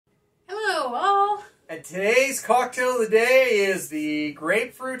And today's cocktail of the day is the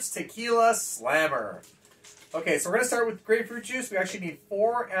Grapefruit Tequila Slammer. Okay, so we're going to start with grapefruit juice. We actually need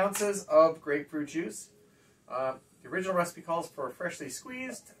 4 ounces of grapefruit juice. The original recipe calls for freshly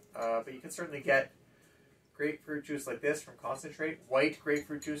squeezed, but you can certainly get grapefruit juice like this from concentrate. White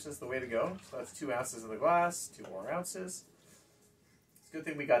grapefruit juice is the way to go. So that's 2 ounces in the glass, 2 more ounces. It's a good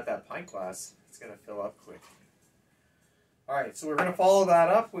thing we got that pint glass. It's going to fill up quick. Alright, so we're going to follow that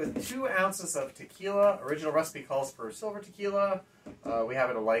up with 2 ounces of tequila. Original recipe calls for silver tequila. We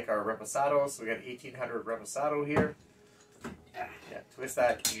happen to like our reposado, so we got 1800 reposado here. Yeah, twist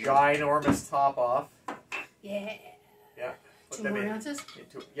that ginormous top off. Yeah. Yeah. Put 2 them more in. ounces?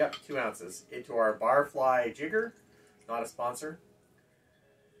 Yep, 2 ounces. Into our Barfly jigger. Not a sponsor.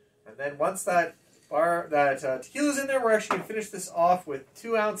 And then once that tequila's in there, we're actually going to finish this off with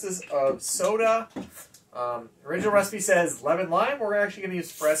 2 ounces of soda. Original recipe says lemon lime. We're actually going to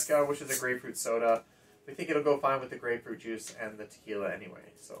use Fresca, which is a grapefruit soda. We think it'll go fine with the grapefruit juice and the tequila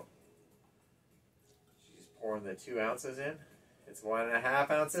anyway. So she's pouring the 2 ounces in. It's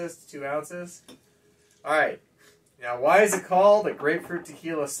 1.5 ounces to 2 ounces. Alright. Now, why is it called a Grapefruit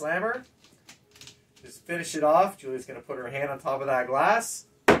Tequila Slammer? Just finish it off. Julie's going to put her hand on top of that glass.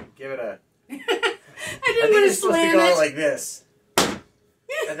 Give it a... I think want it's supposed to go like this.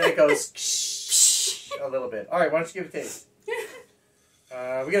 And then it goes a little bit. Alright, why don't you give it a taste?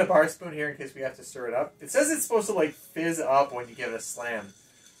 We got a bar spoon here in case we have to stir it up. It says it's supposed to like fizz up when you give it a slam.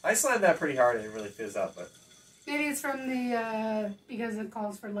 I slammed that pretty hard and it really fizzed up, but... Maybe it's from the, because it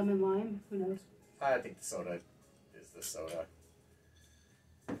calls for lemon lime. Who knows? I think the soda is the soda.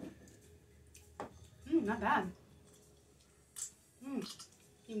 Not bad. You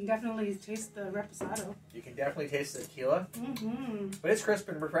can definitely taste the reposado. You can definitely taste the tequila. Mm-hmm. But it's crisp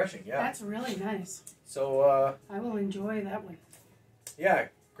and refreshing, yeah. That's really nice. So, I will enjoy that one. Yeah,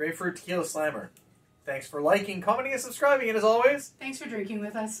 Grapefruit Tequila Slammer. Thanks for liking, commenting, and subscribing, and as always... Thanks for drinking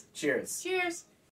with us. Cheers. Cheers.